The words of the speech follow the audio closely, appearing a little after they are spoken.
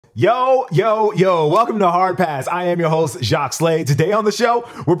Yo, yo, yo, welcome to Hard Pass. I am your host, Jacques Slade. Today on the show,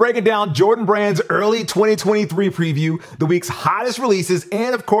 we're breaking down Jordan Brand's early 2023 preview, the week's hottest releases,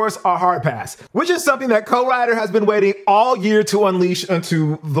 and of course, our Hard Pass, which is something that Co-Writer has been waiting all year to unleash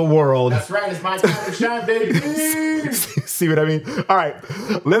into the world. That's right, it's my time to shine, baby. See what I mean? All right,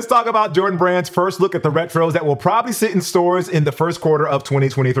 let's talk about Jordan Brand's first look at the retros that will probably sit in stores in the first quarter of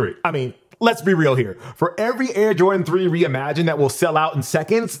 2023. I mean, let's be real here. For every Air Jordan 3 Reimagined that will sell out in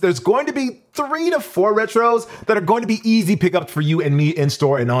seconds, there's going to be 3 to 4 retros that are going to be easy pickups for you and me in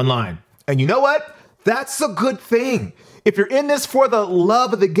store and online. And you know what? That's a good thing. If you're in this for the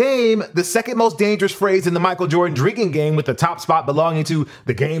love of the game, the second most dangerous phrase in the Michael Jordan drinking game, with the top spot belonging to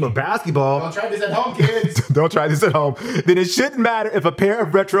the game of basketball. Don't try this at home, kids. Don't try this at home. Then it shouldn't matter if a pair of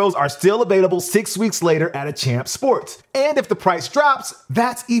retros are still available 6 weeks later at a Champ Sports. And if the price drops,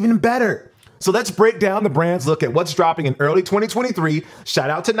 that's even better. So let's break down the brand's look at what's dropping in early 2023. Shout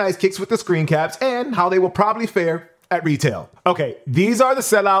out to Nice Kicks with the screen caps and how they will probably fare at retail. Okay, these are the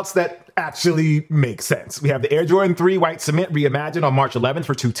sellouts that actually make sense. We have the Air Jordan 3 White Cement Reimagined on March 11th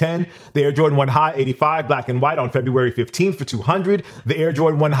for $210. The Air Jordan 1 High 85 Black and White on February 15th for $200. The Air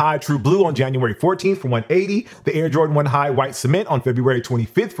Jordan 1 High True Blue on January 14th for $180. The Air Jordan 1 High White Cement on February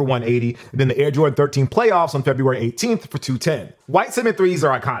 25th for $180. And then the Air Jordan 13 Playoffs on February 18th for $210. White Cement 3s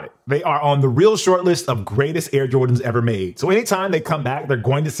are iconic. They are on the real short list of greatest Air Jordans ever made. So anytime they come back, they're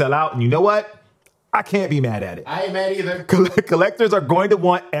going to sell out. And you know what? I can't be mad at it. I ain't mad either. Collectors are going to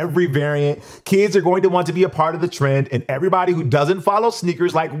want every variant. Kids are going to want to be a part of the trend. And everybody who doesn't follow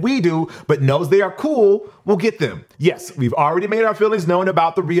sneakers like we do, but knows they are cool, will get them. Yes, we've already made our feelings known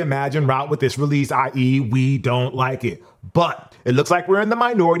about the reimagined route with this release, i.e. we don't like it. But it looks like we're in the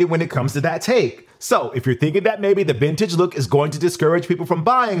minority when it comes to that take. So if you're thinking that maybe the vintage look is going to discourage people from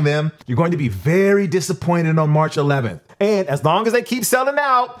buying them, you're going to be very disappointed on March 11th. And as long as they keep selling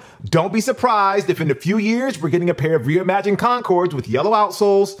out, don't be surprised if in a few years we're getting a pair of reimagined Concords with yellow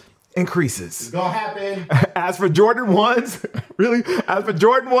outsoles and creases. It's gonna happen. As for Jordan 1s, really? As for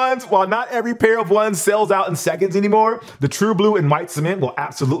Jordan 1s, while not every pair of ones sells out in seconds anymore, the True Blue and White Cement will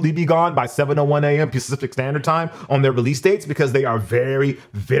absolutely be gone by 7:01 a.m. Pacific Standard Time on their release dates because they are very,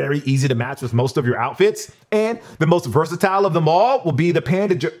 very easy to match with most of your outfits. And the most versatile of them all will be the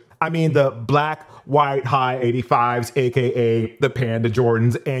the Black White High 85s, aka the Panda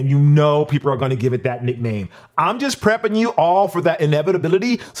Jordans, and you know people are going to give it that nickname. I'm just prepping you all for that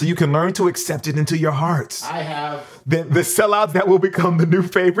inevitability so you can learn to accept it into your hearts. I have. Then the sellouts that will become the new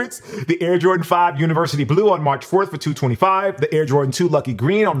favorites: the Air Jordan 5 University Blue on March 4th for $225, the Air Jordan 2 Lucky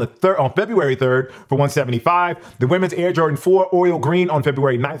Green on February 3rd for $175, the women's Air Jordan 4 Oil Green on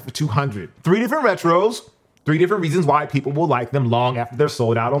February 9th for $200. 3 different retros. 3 different reasons why people will like them long after they're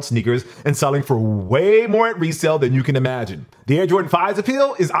sold out on sneakers and selling for way more at resale than you can imagine. The Air Jordan 5's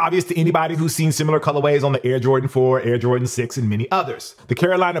appeal is obvious to anybody who's seen similar colorways on the Air Jordan 4, Air Jordan 6, and many others. The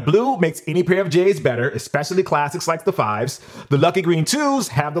Carolina Blue makes any pair of J's better, especially classics like the 5s. The Lucky Green 2s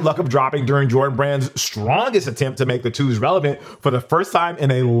have the luck of dropping during Jordan Brand's strongest attempt to make the 2s relevant for the first time in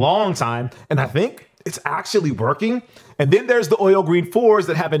a long time, and I think it's actually working. And then there's the Oil Green 4s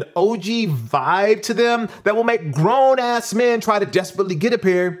that have an OG vibe to them that will make grown-ass men try to desperately get a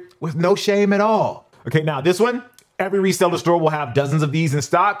pair with no shame at all. Okay, now this one, every reseller store will have dozens of these in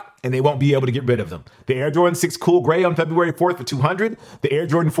stock, and they won't be able to get rid of them. The Air Jordan 6 Cool Gray on February 4th for $200. The Air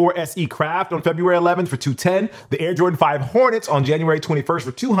Jordan 4 SE Craft on February 11th for $210. The Air Jordan 5 Hornets on January 21st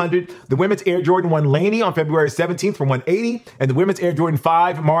for $200. The women's Air Jordan 1 Laney on February 17th for $180. And the women's Air Jordan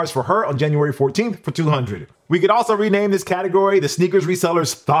 5 Mars for Her on January 14th for $200. We could also rename this category the sneakers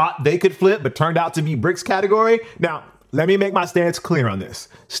resellers thought they could flip but turned out to be bricks category. Now, let me make my stance clear on this.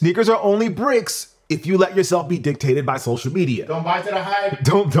 Sneakers are only bricks if you let yourself be dictated by social media. Don't buy to the hype.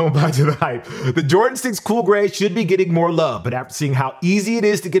 Don't buy to the hype. The Jordan 6 Cool Gray should be getting more love, but after seeing how easy it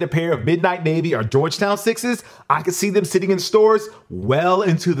is to get a pair of Midnight Navy or Georgetown 6s, I could see them sitting in stores well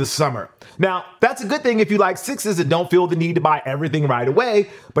into the summer. Now, that's a good thing if you like 6s and don't feel the need to buy everything right away,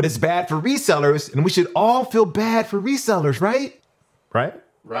 but it's bad for resellers, and we should all feel bad for resellers, right? Right?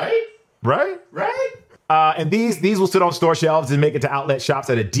 Right? Right? Right? And these will sit on store shelves and make it to outlet shops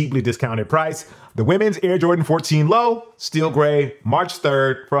at a deeply discounted price. The women's Air Jordan 14 Low, Steel Gray, March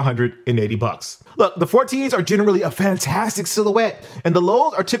 3rd for $180. Look, the 14s are generally a fantastic silhouette, and the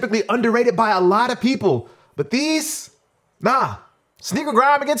lows are typically underrated by a lot of people. But these, nah. Sneaker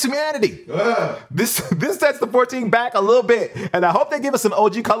grime against humanity. This sets the 14 back a little bit, and I hope they give us some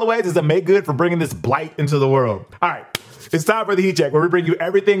OG colorways as a make good for bringing this blight into the world. All right, it's time for the heat check, where we bring you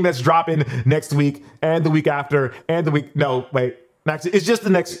everything that's dropping next week and the week after and the week, no, wait, Actually, it's just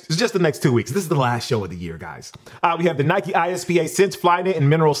the next 2 weeks. This is the last show of the year, guys. We have the Nike ISPA Sense Flyknit in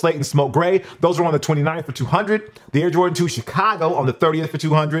Mineral Slate and Smoke Gray. Those are on the 29th for $200. The Air Jordan 2 Chicago on the 30th for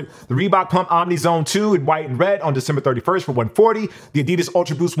 $200. The Reebok Pump Omni Zone 2 in white and red on December 31st for $140. The Adidas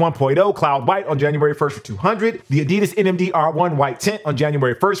Ultra Boost 1.0 Cloud White on January 1st for $200. The Adidas NMD R1 White Tint on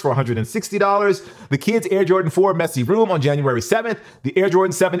January 1st for $160. The Kids Air Jordan 4 Messy Room on January 7th. The Air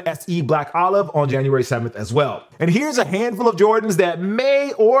Jordan 7 SE Black Olive on January 7th as well. And here's a handful of Jordans that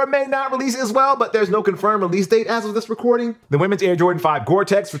may or may not release as well, but there's no confirmed release date as of this recording. The women's Air Jordan 5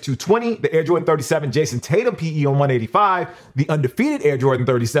 Gore-Tex for $220, the Air Jordan 37 Jason Tatum PE on $185, the undefeated Air Jordan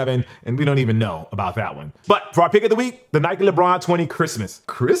 37, and we don't even know about that one. But for our pick of the week, the Nike LeBron 20 Christmas.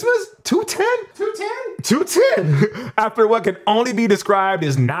 Christmas? 210? 210. After what can only be described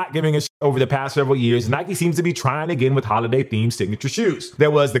as not giving a shit over the past several years, Nike seems to be trying again with holiday-themed signature shoes.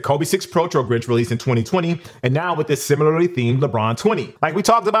 There was the Kobe 6 Protro Grinch released in 2020, and now with this similarly themed LeBron 20. Like we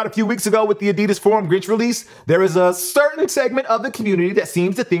talked about a few weeks ago with the Adidas Forum Grinch release, there is a certain segment of the community that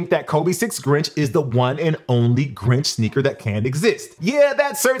seems to think that Kobe 6 Grinch is the one and only Grinch sneaker that can exist. Yeah,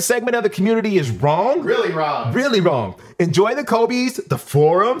 that certain segment of the community is wrong. Really wrong. Really wrong. Enjoy the Kobe's, the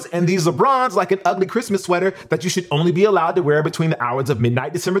Forums, and these LeBrons like an ugly Christmas sweater that you should only be allowed to wear between the hours of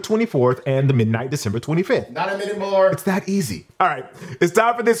midnight December 24th and the midnight December 25th. Not a minute more. It's that easy. All right, it's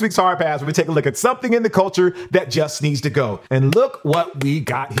time for this week's Hard Pass, where we take a look at something in the culture that just needs to go. And look what we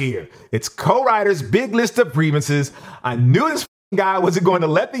got here. It's Co-Writer's big list of grievances. I knew this guy wasn't going to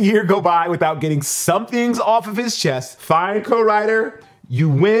let the year go by without getting some things off of his chest. Fine, Co-Writer. You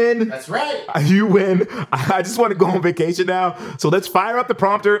win. That's right. You win. I just want to go on vacation now. So let's fire up the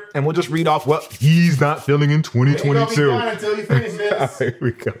prompter and we'll just read off what he's not feeling in 2022. Ain't gonna be fun until you finish this. All right, here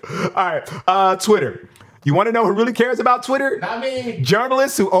we go. All right, Twitter. You want to know who really cares about Twitter? Not me.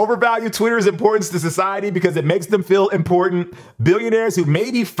 Journalists who overvalue Twitter's importance to society because it makes them feel important. Billionaires who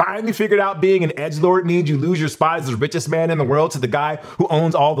maybe finally figured out being an edgelord means you lose your spot as the richest man in the world to the guy who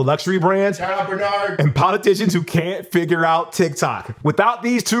owns all the luxury brands. Shout out Bernard. And politicians who can't figure out TikTok. Without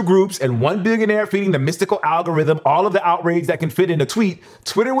these two groups and one billionaire feeding the mystical algorithm all of the outrage that can fit in a tweet,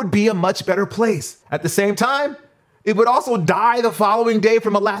 Twitter would be a much better place. At the same time, it would also die the following day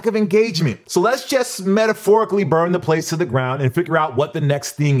from a lack of engagement. So let's just metaphorically burn the place to the ground and figure out what the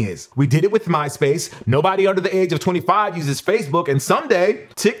next thing is. We did it with MySpace. Nobody under the age of 25 uses Facebook, and someday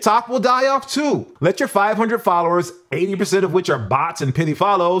TikTok will die off too. Let your 500 followers, 80% of which are bots and pity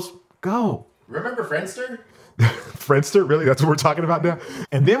follows, go. Remember Friendster? Friendster? Really? That's what we're talking about now?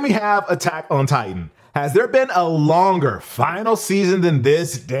 And then we have Attack on Titan. Has there been a longer final season than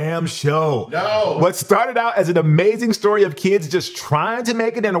this damn show? No. What started out as an amazing story of kids just trying to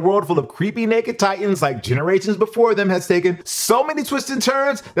make it in a world full of creepy naked titans like generations before them has taken so many twists and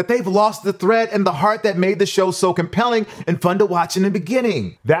turns that they've lost the thread and the heart that made the show so compelling and fun to watch in the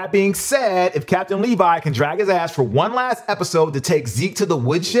beginning. That being said, if Captain Levi can drag his ass for one last episode to take Zeke to the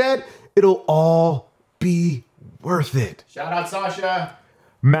woodshed, it'll all be worth it. Shout out Sasha.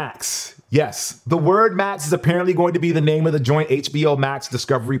 Max. Yes, the word Max is apparently going to be the name of the joint HBO Max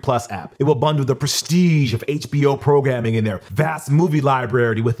Discovery Plus app. It will bundle the prestige of HBO programming in their vast movie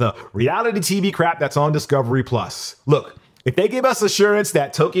library with the reality TV crap that's on Discovery Plus. Look, if they give us assurance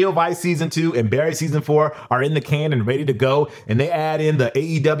that Tokyo Vice Season 2 and Barry Season 4 are in the can and ready to go, and they add in the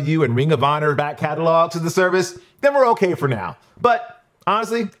AEW and Ring of Honor back catalog to the service, then we're okay for now. But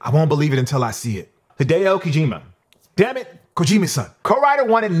honestly, I won't believe it until I see it. Hideo Kojima. Damn it. Kojima-san. Co-writer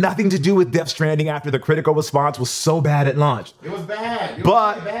wanted nothing to do with Death Stranding after the critical response was so bad at launch. It was bad. It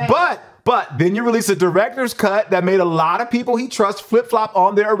was really bad. But then you release a director's cut that made a lot of people he trusts flip-flop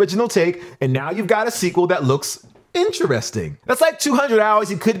on their original take, and now you've got a sequel that looks interesting. That's like 200 hours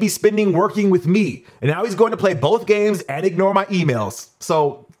he could be spending working with me, and now he's going to play both games and ignore my emails.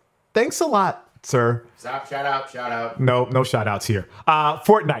 So thanks a lot, sir. Stop, shout out. No shout outs here.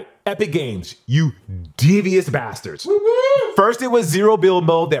 Fortnite. Epic Games, you devious bastards. Woo-woo! First, it was Zero Build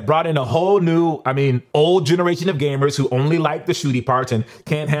Mode that brought in a whole new, old generation of gamers who only like the shooty parts and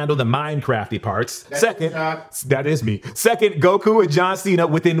can't handle the Minecrafty parts. Second, that is me. Second, Goku and John Cena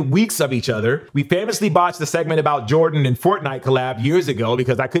within weeks of each other. We famously botched the segment about Jordan and Fortnite collab years ago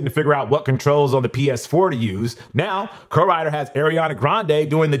because I couldn't figure out what controls on the PS4 to use. Now, Co-Writer has Ariana Grande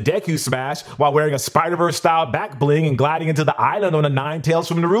doing the Deku smash while wearing a Spider-Verse style back bling and gliding into the island on a Ninetales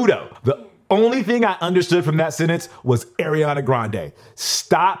from Naruto. The only thing I understood from that sentence was Ariana Grande.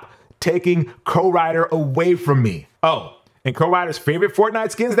 Stop taking Co-Writer away from me. Oh, and Co-Writer's favorite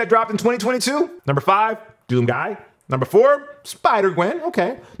Fortnite skins that dropped in 2022? Number 5, Doom Guy. Number 4, Spider-Gwen.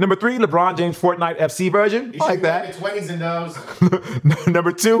 Okay. Number 3, LeBron James Fortnite FC version. I like that. 20s in those.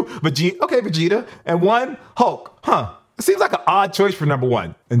 Number 2, Vegeta. Okay, Vegeta. And 1, Hulk. Huh. Seems like an odd choice for number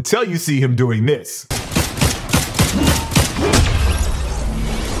 1 until you see him doing this.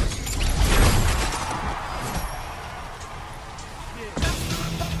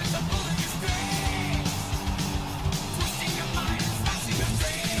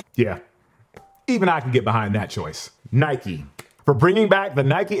 Yeah, even I can get behind that choice. Nike, for bringing back the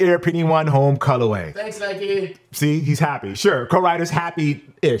Nike Air Penny One Home colorway. Thanks, Nike. See, he's happy. Sure, co-writer's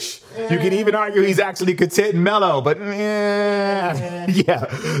happy-ish. You can even argue he's actually content and mellow, but yeah.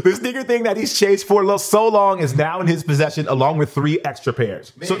 The sneaker thing that he's chased for so long is now in his possession along with 3 extra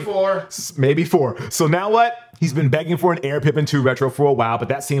pairs. Maybe 4. So now what? He's been begging for an Air Pippen 2 retro for a while, but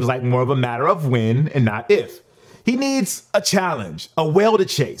that seems like more of a matter of when and not if. He needs a challenge, a whale to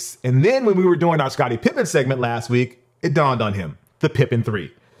chase. And then when we were doing our Scottie Pippen segment last week, it dawned on him, the Pippen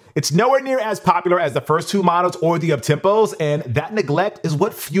 3. It's nowhere near as popular as the first 2 models or the up-tempos, and that neglect is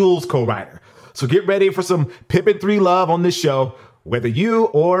what fuels co-writer. So get ready for some Pippen 3 love on this show, whether you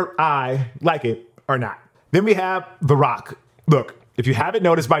or I like it or not. Then we have The Rock. Look, if you haven't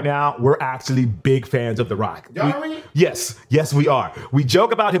noticed by now, we're actually big fans of The Rock. Are we? Yes, we are. We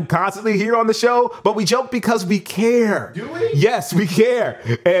joke about him constantly here on the show, but we joke because we care. Do we? Yes, we care.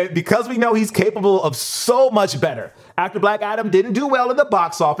 And because we know he's capable of so much better. After Black Adam didn't do well in the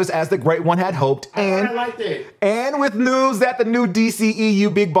box office as the Great One had hoped. And I liked it. And with news that the new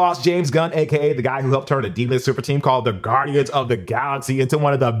DCEU big boss James Gunn, aka the guy who helped turn a D-list super team called the Guardians of the Galaxy into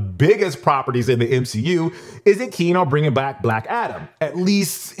one of the biggest properties in the MCU, isn't keen on bringing back Black Adam, at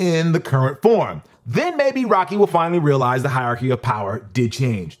least in the current form. Then maybe Rocky will finally realize the hierarchy of power did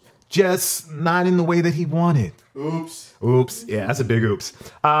change. Just not in the way that he wanted. Oops. Yeah, that's a big oops.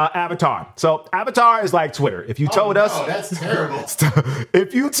 Avatar. So Avatar is like Twitter. If you told us... Oh, that's terrible.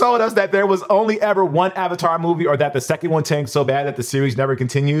 If you told us that there was only ever one Avatar movie or that the second one tanked so bad that the series never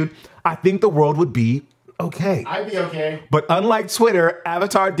continued, I think the world would be okay. I'd be okay. But unlike Twitter,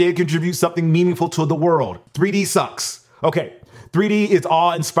 Avatar did contribute something meaningful to the world. 3D sucks. Okay. 3D is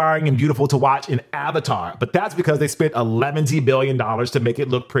awe-inspiring and beautiful to watch in Avatar, but that's because they spent $11 billion to make it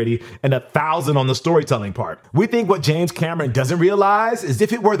look pretty and $1,000 on the storytelling part. We think what James Cameron doesn't realize is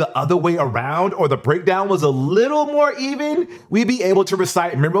if it were the other way around or the breakdown was a little more even, we'd be able to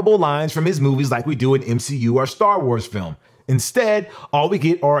recite memorable lines from his movies like we do in MCU or Star Wars film. Instead, all we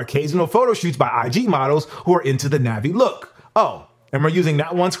get are occasional photo shoots by IG models who are into the Na'vi look. Oh, and we're using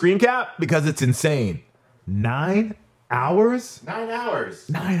that one screen cap because it's insane. 9 hours? 9 hours.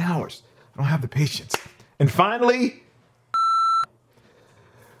 9 hours. I don't have the patience. And finally,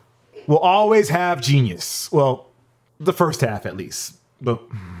 we'll always have genius. Well, the first half at least. But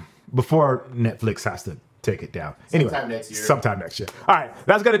before Netflix has to take it down. Sometime next year. Sometime next year. All right,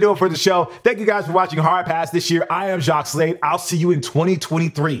 that's going to do it for the show. Thank you guys for watching Hard Pass this year. I am Jacques Slade. I'll see you in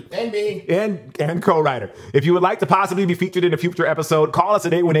 2023. And me. And co-writer. If you would like to possibly be featured in a future episode, call us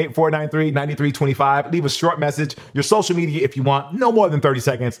at 818-493-9325. Leave a short message, your social media if you want, no more than 30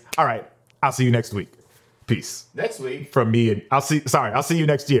 seconds. All right, I'll see you next week. Peace. Next week? From me and, I'll see you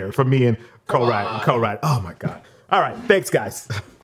next year. From me and co-writer. Oh my God. All right, thanks guys.